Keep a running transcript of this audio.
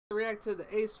React to the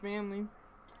Ace family.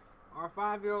 Our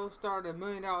 5-year-old started $1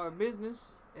 million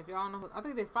business. If y'all know, I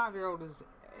think their 5-year-old is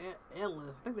Ella.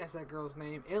 I think that's that girl's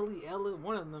name. Ella,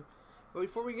 one of them. But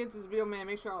before we get into this video, man,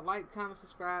 make sure y'all like, comment,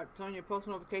 subscribe, turn on your post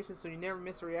notifications so you never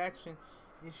miss a reaction.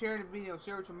 And share the video.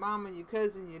 Share with your mama, your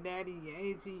cousin, your daddy, your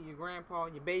auntie, your grandpa,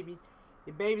 your baby.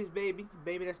 Your baby's baby. Your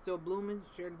baby that's still blooming.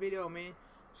 Share the video, man.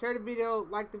 Share the video,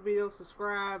 like the video,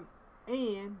 subscribe,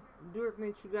 and do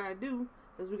everything that you gotta do.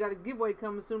 Because we got a giveaway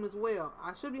coming soon as well.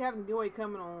 I should be having a giveaway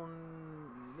coming on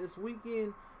this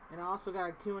weekend. And I also got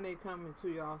a Q&A coming to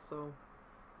y'all. So,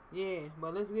 yeah.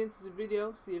 But let's get into the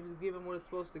video. See if it's giving what it's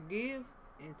supposed to give.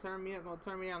 And turn me up, don't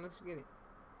turn me down. Let's get it.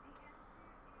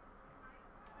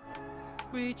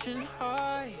 Reaching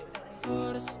high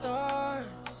for the stars.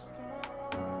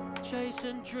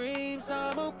 Chasing dreams,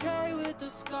 I'm okay with the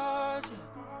scars.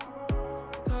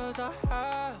 Cause I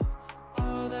have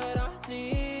all that I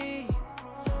need.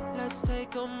 Let's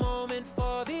take a moment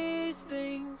for these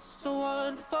things. So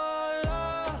one for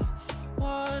love,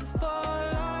 one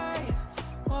for life,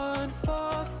 one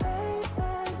for faith,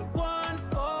 and one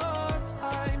for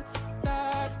time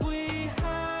that we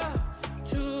have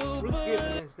to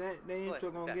believe. That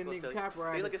intro gonna get nigga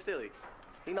copyrighted. See, look at Stilly.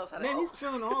 He knows how to. Man, he's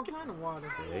spilling all kind of water.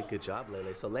 Hey, good job,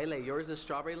 Lele. So, Lele, yours is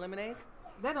strawberry lemonade?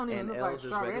 That don't even And look L's like is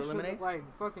strawberry. That regular shit look lemonade?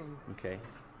 like fucking, Okay.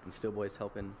 And Still Boy's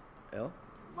helping L?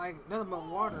 like nothing but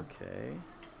water. Okay.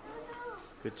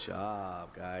 Good job,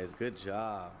 guys. Good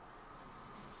job.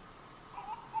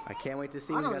 I can't wait to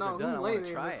see when you guys are done. I want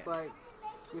to try it. Like,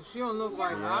 cause she don't look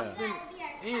like Austin,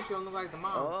 and she don't look like the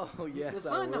mom. Oh, yes, the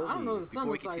son, I don't know the son Before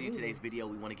we looks like continue either. today's video,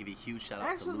 we want to give a huge shout out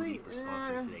to Actually, Ludi for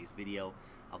sponsoring today's video.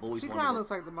 I've always She wanted kind of to-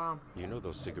 looks like the mom. You know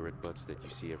those cigarette butts that you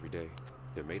see every day?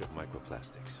 They're made of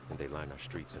microplastics, and they line our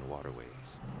streets and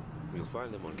waterways. You'll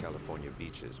find them on California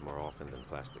beaches more often than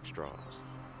plastic straws.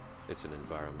 It's an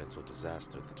environmental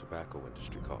disaster the tobacco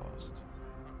industry caused.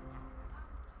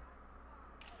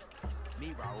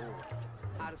 Meet Raul,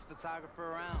 hottest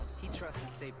photographer around. He trusts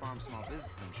his State Farm Small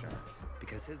Business Insurance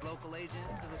because his local agent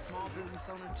is a small business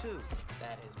owner too.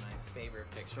 That is my favorite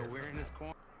picture. So we're in his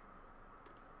corner.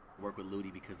 work with Ludi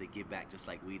because they give back just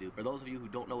like we do. For those of you who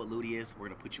don't know what Ludi is, we're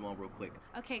gonna put you on real quick.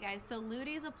 Okay guys, so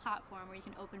Ludi is a platform where you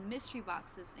can open mystery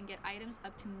boxes and get items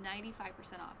up to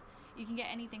 95% off. You can get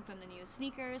anything from the newest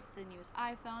sneakers, the newest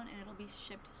iPhone, and it'll be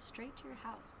shipped straight to your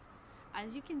house.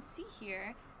 As you can see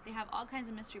here, they have all kinds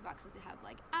of mystery boxes. They have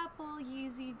like Apple,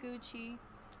 Yeezy, Gucci,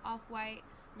 Off-White.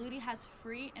 Ludi has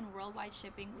free and worldwide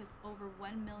shipping with over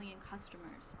 1 million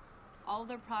customers. All of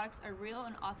their products are real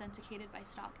and authenticated by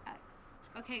StockX.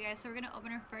 Okay guys, so we're gonna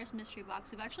open our first mystery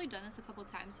box. We've actually done this a couple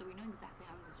times, so we know exactly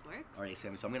how this works. Alright,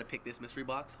 Sammy, so I'm gonna pick this mystery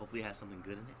box. Hopefully it has something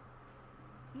good in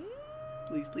it.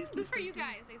 Please, please, This please. is for you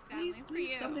guys, Ace family. It's for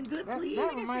you. Something good, That please.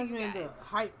 reminds me of the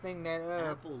hype thing that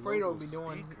Apple Fredo logo be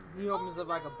doing. sticker. He opens up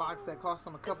like a box that costs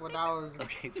him a couple of dollars.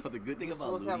 Okay, so the good thing It's about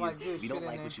supposed to have, Ludi like, is good if you don't shit in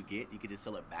like there. what you get, you can just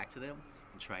sell it back to them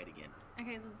and try it again.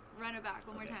 Okay, so run it back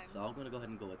one more time. So I'm gonna go ahead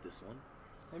and go with this one.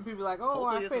 And people like, oh,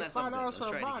 Hopefully I this one paid has something $5 good. for Let's a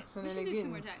try it box, and We then should they do 2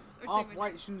 getting more times. Or 3 more off-white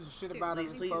times. shoes and shit Two. about it.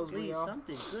 Please, please, Supposedly, please, y'all.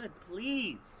 something good,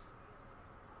 please.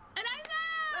 An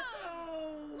iPhone! Let's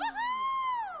go!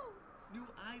 Woohoo! New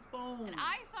iPhone. An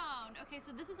iPhone! Okay,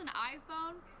 so this is an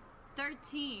iPhone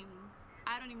 13.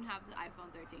 I don't even have the iPhone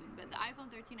 13, but the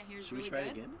iPhone 13 I hear is Should really we try good.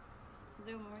 it again?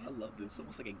 Zoom over. I love this. It's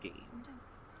almost like a game.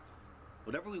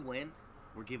 Whatever we win,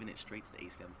 we're giving it straight to the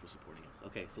Ace family for supporting us.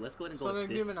 Okay, so let's go ahead and go So they're with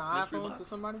this giving an mystery iPhone box, to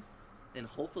somebody? and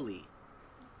hopefully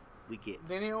we get.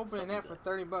 Then they opening that for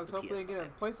something good. $30. The Hopefully they get a PS5.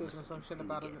 PlayStation or Listen, some shit if we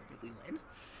about it. get- If we win,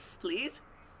 please,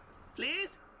 please,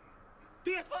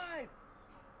 PS5.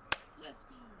 Let's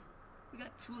go. We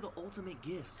got 2 of the ultimate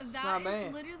gifts. That not is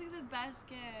bad. literally the best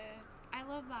gift. I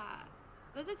love that.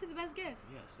 Those are 2 of the best gifts.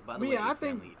 Yes. By the But way, yeah, I Ace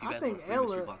family, think if you guys want a free mystery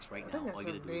Ella. box right I now, think that's all you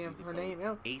her gotta do is use the her code name.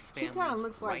 Ella. Ace She family kind of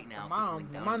looks like right now. the mom.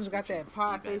 The mom's got that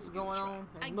pie face going on,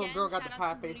 and the little girl got the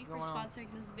pie face for going on. sponsoring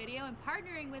this video and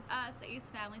partnering with us, the Ace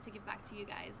family, to give back to you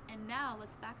guys. And now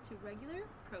let's back to regular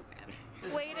programming.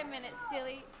 Wait a minute,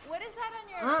 silly. What is that on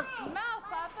your mouth,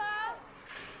 Papa?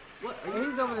 What? And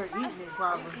he's over there eating it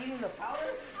probably. Eating the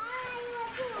powder?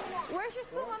 Where's your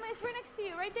spoon, Mama? It's right next to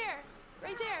you. Right there.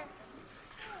 Right there.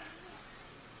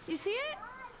 You see it?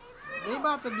 They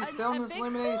about to be selling a this big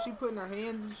lemonade. spoon? She putting her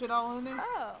hands and shit all in there.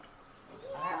 Oh.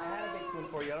 I had a big spoon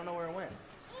for you. I don't know where it went.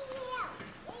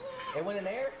 It went in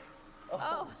there?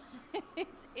 Oh.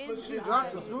 It's in She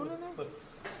dropped the spoon in there.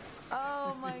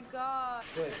 Oh my god.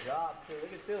 Good job, Philly.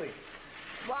 Look at Philly.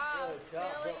 Wow, Good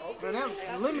job. Billy. But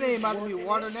that lemonade about to be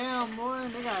watered down, boy.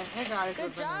 They got it up in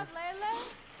Good job, there.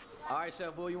 Layla. All right,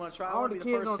 Chef Boo, you want to try All one? the Be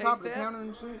kids first on taste top of the test? counter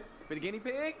and shit. Be the guinea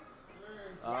pig?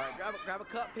 All right, grab a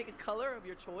cup, pick a color of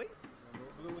your choice.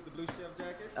 Blue with the blue chef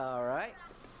jacket. All right.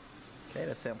 Okay,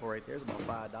 that sample right there is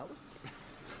about $5.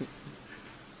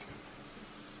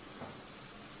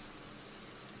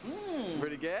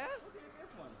 Pretty gas?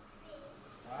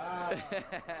 Wow.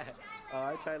 All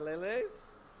right, try Lele's.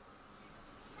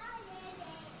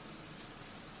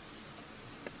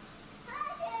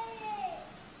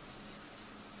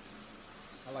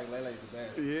 I like Lele's the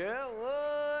best. Yeah,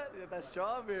 what? Yeah, that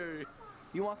strawberry.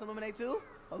 You want some lemonade too?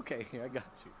 Okay, here, I got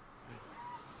you.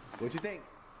 What you think?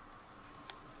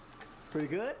 Pretty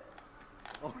good?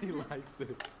 Oh, he likes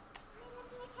it.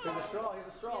 Here's a straw, here's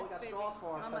a straw. We got straws for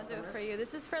our I'm gonna do it for you.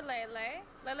 This is for Lele.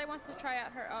 Lele wants to try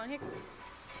out her own. Here.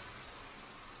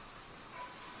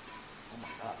 Oh my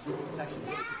God, it's actually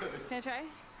really good. Can I try?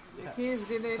 The kids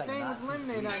did their It's like thing not with too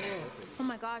lemonade, I sweet. guess. Oh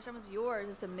my gosh, that was yours.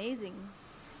 It's amazing.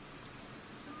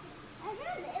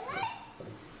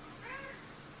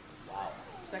 Wow,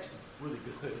 it's actually really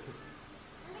good.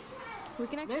 We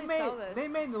can actually sell this. They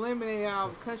made the lemonade out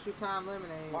of Country Time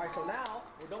lemonade. All right, so now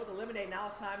we're done with the lemonade. Now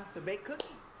it's time to bake cookies.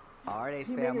 All right, Ace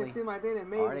He making family. it seem like they done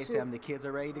made All the right, Ace shit. family. The kids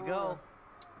are ready to go.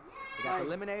 They got Like, the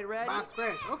lemonade ready. By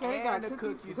scratch. Okay, they And got the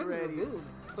cookies. cookies The cookies ready. are good.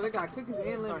 So they got cookies and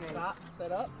This is our lemonade. shop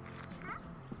set up.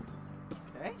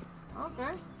 Okay.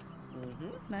 Okay.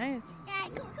 Nice.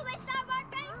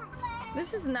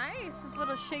 This is nice. This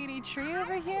little shady tree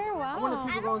over here. Wow. I wonder if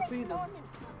people gonna see them.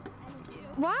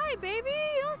 Why, baby?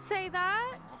 You don't say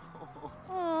that.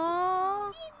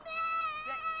 Aww.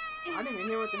 I didn't even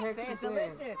hear what the heck she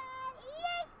said.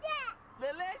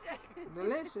 Delicious.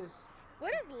 Delicious.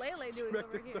 What is Lele doing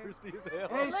over here? Thirsty as hell.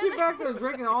 Hey, she back there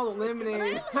drinking all the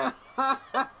lemonade. Lele,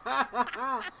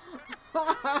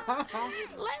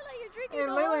 you're drinking Hey,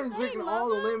 the whole Layla's thing, drinking all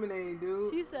the mama. lemonade,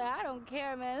 dude. She said, I don't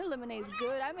care, man. This lemonade's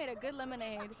good. I made a good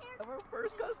lemonade. Our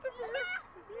first customer.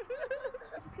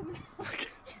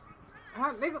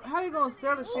 How they gonna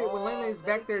sell the shit when Layla's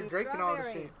back there drinking all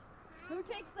the shit? Who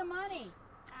takes the money?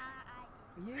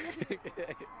 You.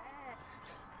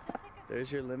 There's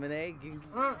your lemonade. You,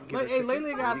 Hey,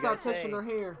 Layla gotta You stop gotta touching say. her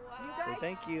hair. Say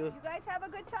thank you. You guys have a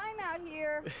good time out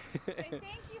here. Say thank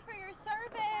you for your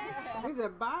service. He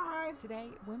said bye. Today,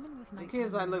 women with The nighttime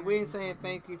kids like, look, we ain't saying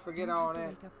problems thank you, forget don't all have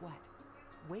to that. Wake up wet.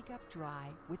 Wake up dry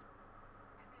with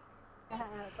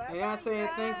Hey, I saying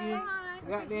thank you.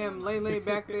 Goddamn Layla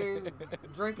back there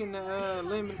drinking the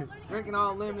drinking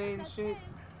all the lemonade and shit.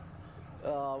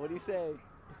 What do you say?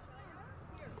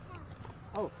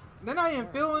 Oh, they're not even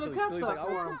filling the cups Steely's up like,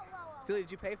 for him. Steely,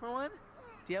 did you pay for one? Do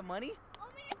you have money?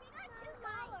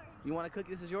 You want a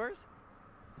cookie? This is yours?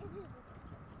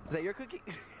 Is that your cookie?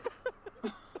 Oh my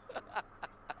god,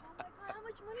 how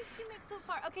much money did you make so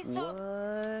far? Okay, so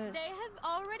What? they have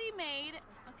already made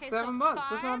 $7. so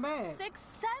That's far, not bad. $6, $7.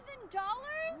 You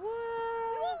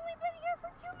only been here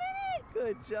for 2 minutes.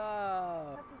 Good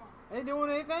job. They doing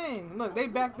their thing. Look, they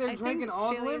back there I drinking think all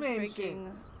the Steely's lemonade and shit.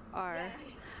 drinking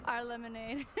our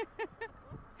lemonade.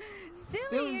 Steely,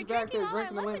 Steely's you're back there all our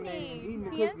drinking the lemonade and eating the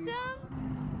Handsome? cookies.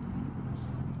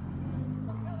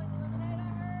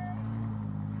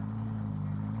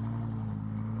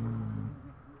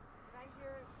 Can I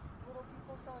hear little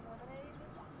people selling lemonade?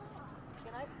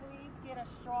 Can I please get a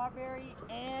strawberry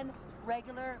and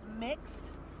regular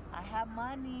mixed? I have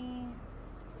money.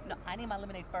 No, I need my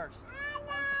lemonade first.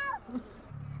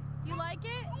 You like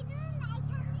it?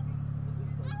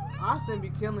 Austin be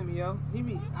killing me, yo. He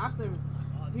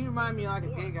remind me like a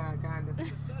gay guy, kinda.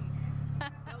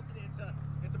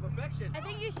 It's a perfection. I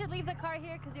think you should leave the car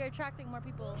here because you're attracting more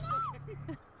people.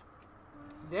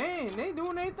 Dang, they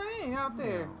doing their thing out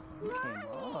there.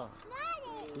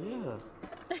 Yeah.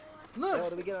 Look,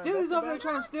 do we get our Steely's investor over there back?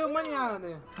 trying to steal money out of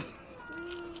there.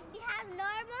 We have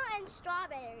normal and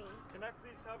strawberry. Can I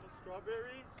please have a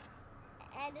strawberry?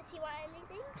 And does he want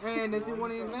anything? And does he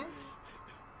want anything?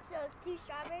 So 2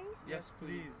 strawberries? Yes,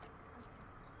 please.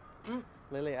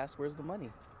 Lily asked, where's the money?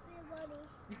 We have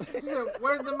money. She said,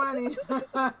 where's the money? $1 for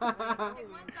both.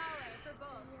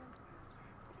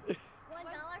 $1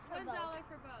 for $1 both.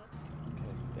 for both.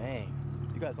 Okay, dang.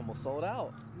 You guys almost sold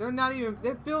out. They're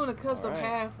filling the cups up All right.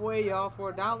 halfway, y'all,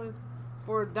 for $1.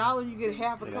 For $1, you get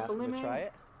half a They cup asked of him to lemonade. try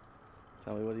it.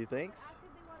 Tell me what he thinks.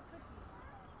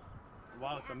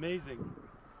 Wow, it's amazing.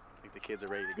 I think the kids are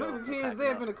ready to go. Look at the They're kids packing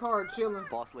there up. in the car chilling.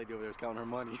 Boss lady over there is counting her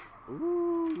money.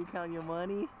 Ooh, you counting your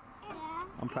money?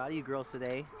 I'm proud of you girls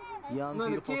today. Young, Look,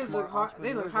 the beautiful, kids smart look hot.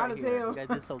 They look entrepreneurs hot as right here. hell. You guys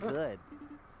did so good.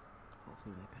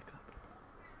 Hopefully they pick up.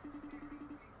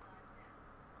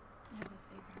 I have to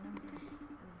save your number.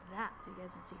 That so you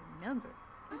guys can see your number.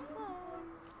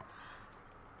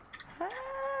 Hey!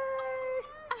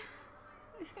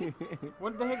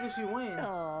 What the heck did she win?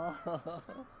 Aw.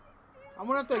 I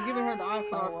wonder if they're giving her the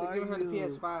iPhone How or if they're giving her the are you?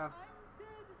 PS5.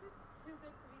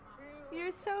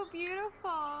 You're so beautiful.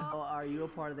 Oh, are you a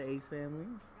part of the Ace family?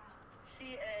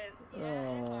 She is.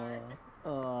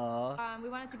 Aww. We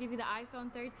wanted to give you the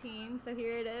iPhone 13, so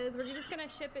here it is. We're just gonna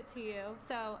ship it to you.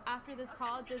 So after this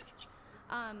call, just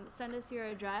send us your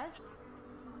address.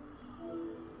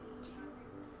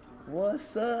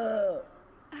 What's up?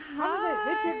 How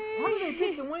did they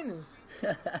pick the winners?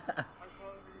 Yeah,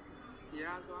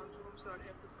 so I'm from South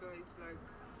Africa. It's like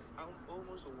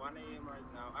almost 1 a.m. right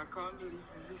now. I can't believe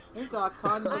this. It's all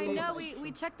cotton. I know,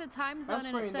 we checked the time zone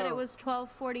and pretty it said dope. it was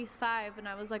 12:45, and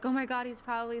I was like, oh my god, he's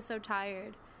probably so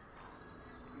tired.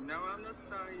 No, I'm not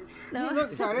tired. No. He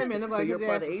look tired. That man look So like you're his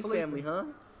part ass of the was Ace sleeping. family, huh?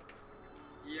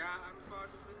 Yeah, I'm part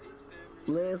of the Ace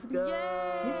family. Let's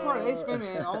go. He's part of Ace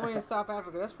family all the way in South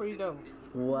Africa. That's pretty dope.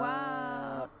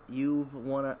 Wow. You've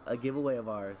won a giveaway of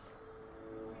ours.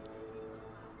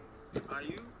 Are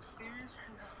you serious?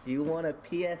 You won a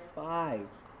PS5.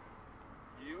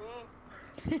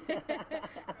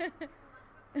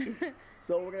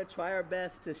 So we're gonna try our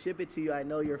best to ship it to you. I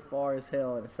know you're far as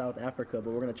hell in South Africa, but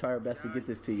we're gonna try our best to get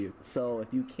this to you. So if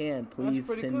you can, please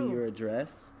pretty send me cool. your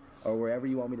address or wherever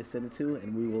you want me to send it to,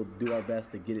 and we will do our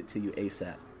best to get it to you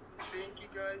ASAP. Thank you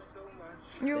guys so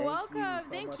much. You're Thank welcome. you so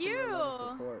Thank much for you. your love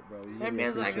and support, bro. We That really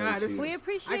man's like, appreciate this you. is- We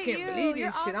appreciate I can't you. believe this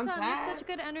You're shit. I'm awesome. You have tired. such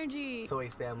good energy. So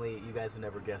Ace family, you guys would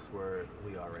never guess where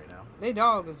we are right now. They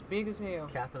dog is big as hell.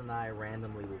 Catherine and I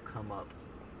randomly will come up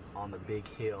on the big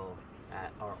hill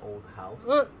at our old house.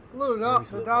 Look, little We dog. used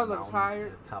to The live dog on a look mountain, tired.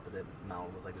 and at the top of the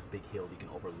mountain was like this big hill that you can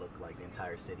overlook like the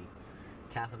entire city.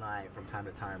 Catherine and I, from time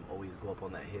to time, always go up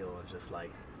on that hill and just like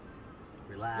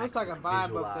relax. Looks like a and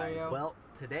vibe up there, visualize. yo. Well,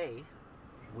 today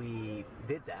we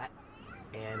did that,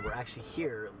 and we're actually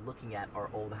here looking at our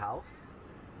old house.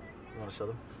 You want to show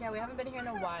them? Yeah, we haven't been here in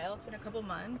a while. It's been a couple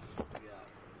months.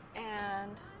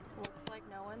 And looks like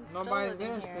no one's Nobody's still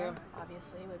living there here, still.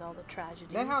 obviously, with all the tragedies.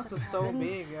 That house that is so happened.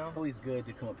 big, yo. Always good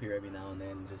to come up here every now and then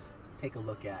and just take a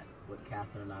look at what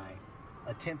Catherine and I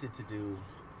attempted to do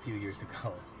a few years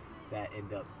ago that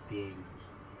ended up being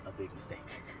a big mistake.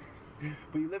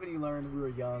 But you live and you learn. We were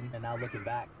young, and now looking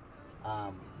back,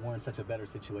 we're in such a better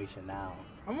situation now.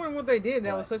 I'm wondering what they did.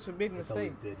 That But was such a big It's mistake.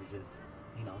 always good to just,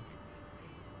 you know,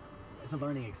 it's a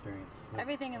learning experience.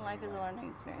 Everything in life is a learning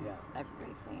experience. Yeah.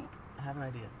 Everything. I have an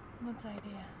idea. What's the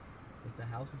idea? Since the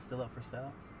house is still up for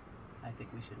sale, I think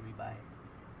we should rebuy it.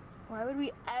 Why would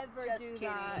we ever do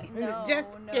that? kidding. No,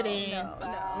 Just no, kidding. No, no.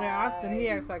 Yeah, Austin, he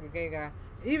acts like a gay guy.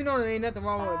 Even though there ain't nothing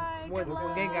wrong with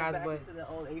gay guys, Back but into the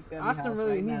old Ace family Austin house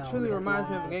really, right he now. truly We're reminds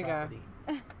me going of a to gay guy.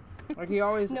 property. Like he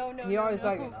always, No, no, he no, always no.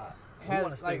 like We wanna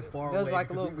has stay like far does away like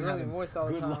a because little we've been girly having voice all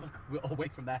the good time. luck. We're away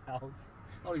from that house.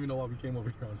 I don't even know why we came over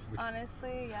here, honestly.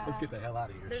 Honestly, yeah. Let's get the hell out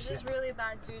of here. There's just really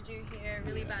bad juju here,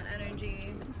 really bad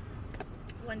energy.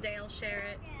 One day I'll share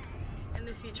it in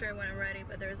the future when I'm ready,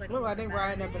 but there's like Look, a lot I think of we're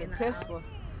bad riding up in energy a the Tesla. house.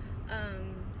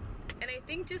 And I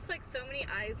think just like so many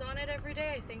eyes on it every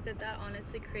day, I think that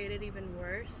honestly created even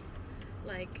worse.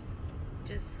 Like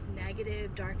just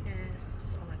negative, darkness,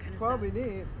 just all that kind of Probably stuff.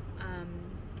 did.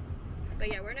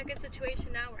 But yeah, we're in a good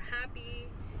situation now. We're happy.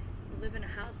 We live in a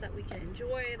house that we can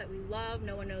enjoy, that we love.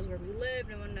 No one knows where we live.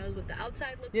 No one knows what the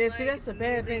outside looks Yeah, like. see, that's It's the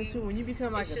bad thing amazing. too. When you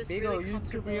become like It's a just big really old YouTuber,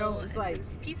 comfortable yo, it's and like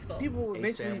just peaceful. people will Ace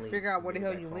eventually family, figure out where the we'll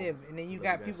hell be you back live, home. and then you Love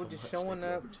got guys people so just much. showing Thank you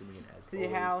up for tuning in as to your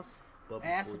always. house, But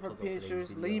asking before for we close out today's pictures,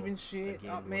 video, leaving shit.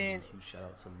 again, Oh we man, want to give a huge shout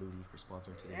out to Ludi for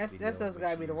sponsoring today's That's- video. that stuff's Make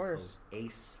gotta sure be the you use worst. code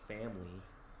Ace Family.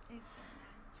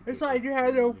 to It's get like your you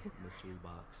had no. free mystery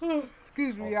box.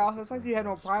 Excuse me, Also, y'all. for It's like you had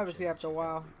no 25% privacy off after a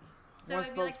while. So Once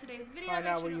if you like folks today's video, find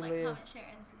make out sure where to you like, live. comment, share,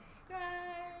 and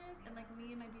subscribe. And like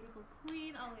me and my beautiful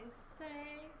queen always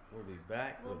say, We'll be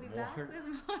back we'll with be more. back with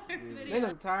more videos. They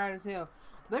look tired as hell.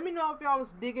 Let me know if y'all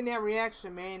was digging that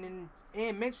reaction, man,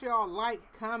 and make sure y'all like,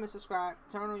 comment, subscribe,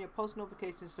 turn on your post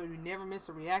notifications so you never miss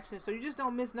a reaction, so you just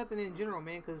don't miss nothing in general,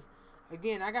 man. Because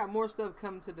again, I got more stuff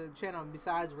coming to the channel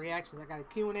besides reactions. I got a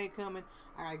Q&A coming,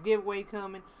 I got a giveaway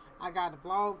coming, I got a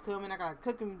vlog coming, I got a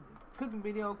cooking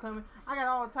video coming, I got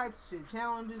all types of shit,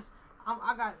 challenges.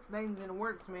 I got things in the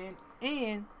works, man.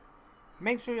 And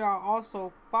make sure y'all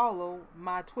also follow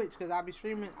my Twitch, because I'll be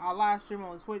streaming, I'll live stream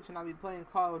on Twitch, and I'll be playing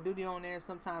Call of Duty on there,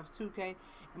 sometimes 2K.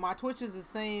 And my Twitch is the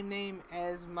same name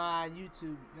as my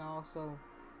YouTube, y'all. So,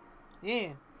 yeah,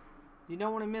 you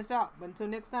don't want to miss out. But until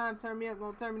next time, turn me up,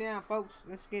 don't turn me down, folks.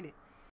 Let's get it.